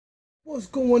What's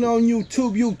going on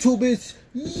YouTube? YouTube, it's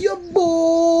your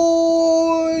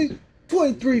boy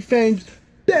 23 Fames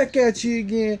back at you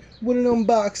again with an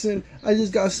unboxing. I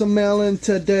just got some mail in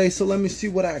today, so let me see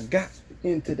what I got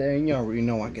in today. And y'all already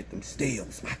know I get them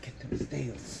steals. I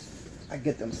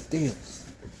get them steals.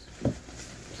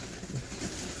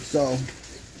 So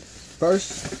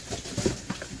first,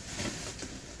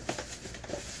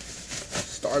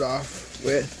 start off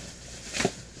with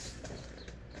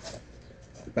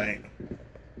bang.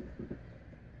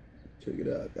 Check it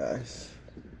out, guys.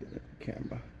 Get the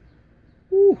camera.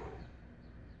 Woo.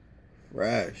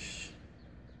 Fresh.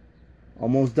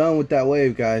 Almost done with that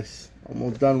wave, guys.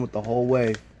 Almost done with the whole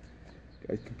wave. You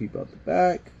guys can peep out the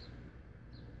back.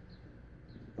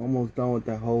 Almost done with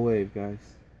that whole wave, guys.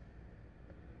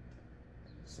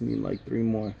 Just need like 3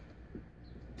 more.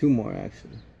 2 more,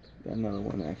 actually. Got another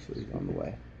one actually on the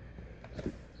way.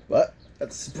 But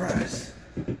that's a surprise.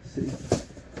 Let's see.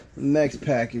 Next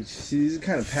package. See, these are the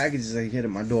kind of packages I get at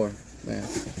my door, man.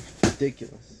 It's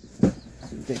ridiculous.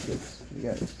 It's ridiculous. You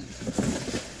got it.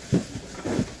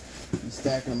 Be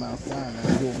stacking them outside,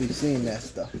 man. You'll be seeing that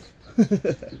stuff.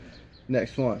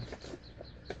 Next one.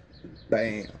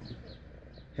 Bam.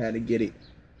 Had to get it.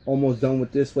 Almost done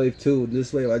with this wave too.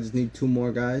 This wave I just need 2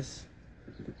 more, guys.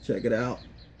 Check it out.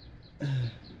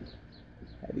 Had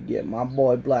to get my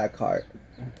boy Blackheart.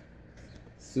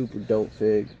 Super dope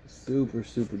fig.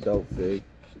 Super dope fig.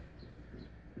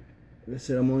 Like I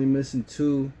said, I'm only missing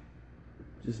 2.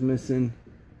 Just missing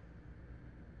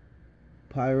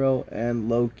Pyro and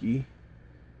Loki. You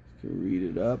can read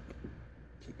it up.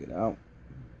 Check it out.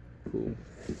 Cool.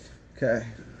 Okay.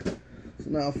 So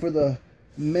now for the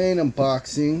main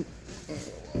unboxing.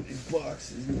 All these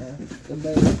boxes, man. The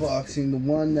main unboxing,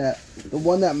 the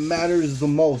one that matters the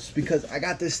most, because I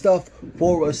got this stuff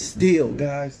for a steal,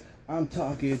 guys. I'm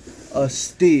talking a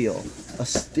steal. A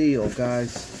steal,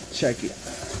 guys. Check it.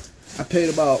 I paid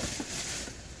about...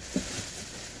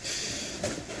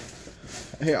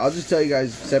 Here, I'll just tell you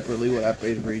guys separately what I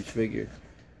paid for each figure.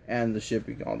 And the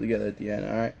shipping all together at the end,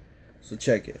 alright? So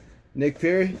check it. Nick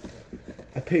Fury,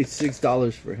 I paid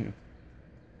 $6 for him.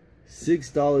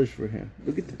 $6 for him.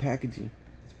 Look at the packaging.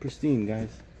 It's pristine,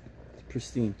 guys. It's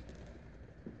pristine.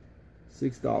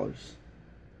 $6.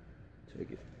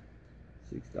 Check it.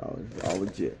 $6, all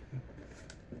legit.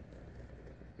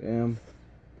 Bam.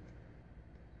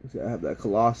 I have that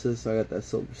Colossus. I got that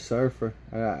Silver Surfer.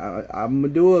 I'm gonna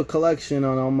do a collection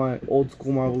on all my old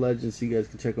school Marvel Legends, so you guys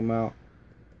can check them out.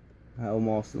 I have them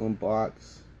all still in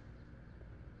box.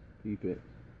 Keep it.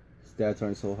 Stats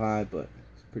aren't so high, but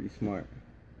it's pretty smart.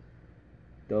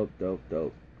 Dope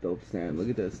stand. Look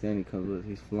at that stand he comes with.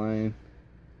 He's flying.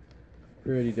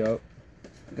 Pretty dope.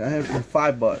 Got him for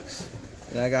 $5.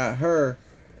 And I got her.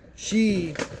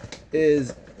 She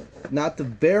is not the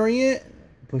variant,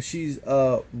 but she's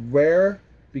rare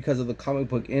because of the comic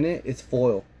book in it. It's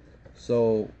foil.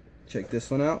 So check this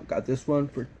one out. Got this one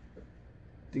for,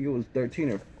 I think it was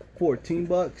 13 or 14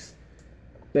 bucks.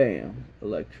 Bam,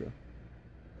 Electra.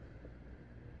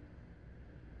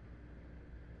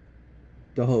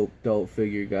 Dope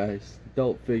figure, guys.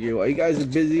 Dope figure. While you guys are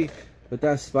busy with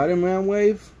that Spider-Man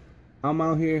wave, I'm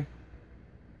out here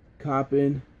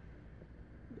copping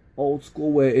old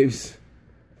school waves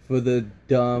for the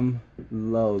dumb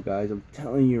low, guys. I'm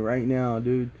telling you right now,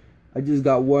 dude. I just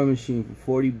got War Machine for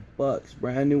 40 bucks,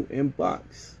 brand new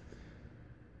inbox,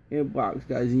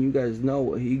 guys, and you guys know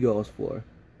what he goes for.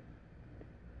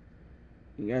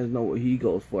 You guys know what he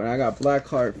goes for. And I got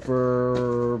Blackheart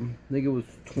for, I think it was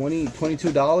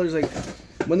 $22. Like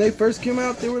when they first came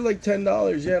out, they were like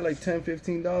 $10. Yeah, like $10,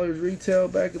 $15 retail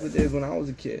back in the days when I was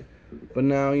a kid. But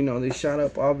now, you know, they shot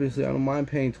up. Obviously, I don't mind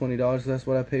paying $20 because that's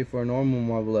what I pay for a normal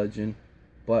Marvel Legend.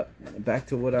 But back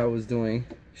to what I was doing,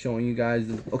 showing you guys.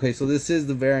 Okay, so this is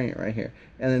the variant right here.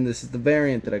 And then this is the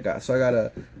variant that I got. So I got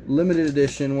a limited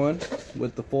edition one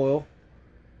with the foil.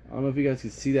 I don't know if you guys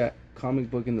can see that comic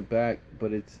book in the back,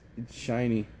 but it's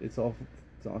shiny. It's all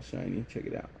shiny. Check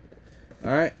it out.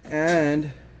 Alright,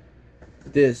 and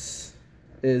this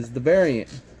is the variant.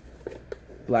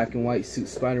 Black and white suit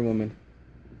Spider-Woman.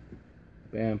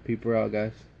 Bam, peep her out,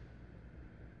 guys.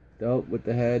 Dope with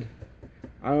the head.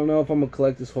 I don't know if I'm gonna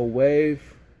collect this whole wave.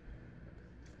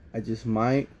 I just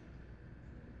might.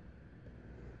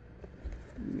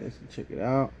 You guys can check it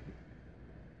out.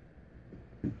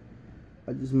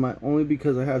 I just might, only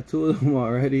because I have 2 of them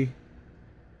already.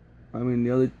 I mean,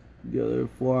 the other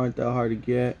 4 aren't that hard to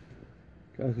get.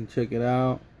 You guys can check it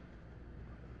out.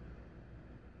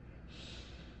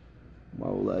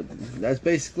 Marvel Legends. That's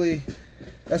basically,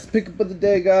 that's the pickup of the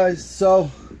day, guys. So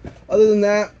other than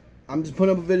that, I'm just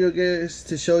putting up a video, guys,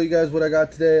 to show you guys what I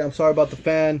got today. I'm sorry about the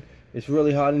fan. It's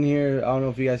really hot in here. I don't know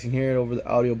if you guys can hear it over the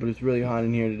audio, but it's really hot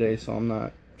in here today, so I'm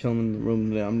not chilling in the room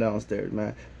today. I'm downstairs,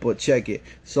 man. But check it.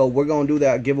 So we're gonna do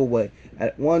that giveaway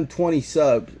at 120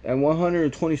 subs and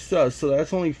 120 subs. So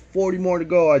that's only 40 more to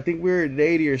go. I think we're at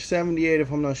 80 or 78, if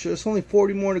I'm not sure. It's only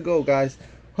 40 more to go, guys.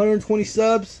 120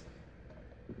 subs.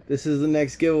 This is the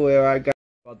next giveaway. All right, guys.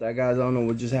 About that, guys. I don't know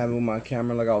what just happened with my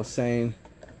camera, like I was saying.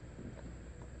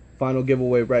 Final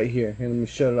giveaway right here. Here, let me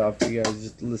shut it off for you guys.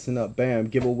 Just listen up. Bam,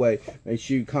 giveaway. Make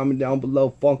sure you comment down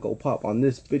below Funko Pop on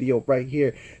this video right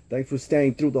here. Thanks for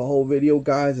staying through the whole video,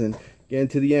 guys, and getting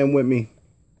to the end with me.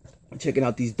 Checking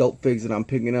out these dope figs that I'm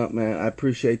picking up, man. I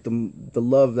appreciate the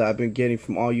love that I've been getting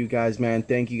from all you guys, man.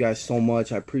 Thank you guys so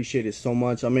much. I appreciate it so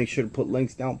much. I'll make sure to put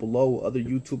links down below. Other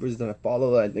YouTubers that I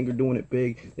follow that I think are doing it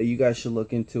big, that you guys should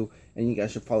look into, and you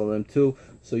guys should follow them too.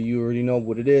 So you already know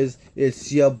what it is.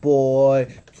 It's your boy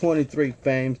 23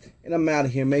 Fames, and I'm out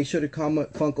of here. Make sure to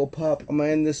comment Funko Pop. I'm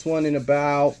gonna end this one in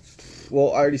about,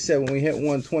 well, I already said when we hit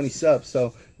 120 subs.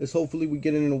 So let's hopefully we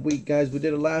get it in a week, guys. We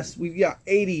did it last. We got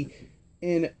 80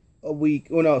 in a week.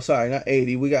 Oh no, sorry, not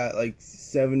 80. We got like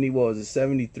 70. What was it,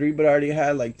 73? But I already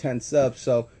had like 10 subs,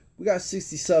 so we got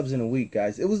 60 subs in a week,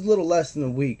 guys. It was a little less than a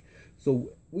week, so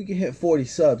we can hit 40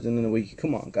 subs in a week.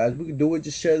 Come on, guys, we can do it.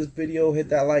 Just share this video, hit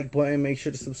that like button, make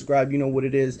sure to subscribe. You know what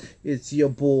it is. It's your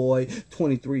boy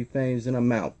 23 Fames, and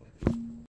I'm out.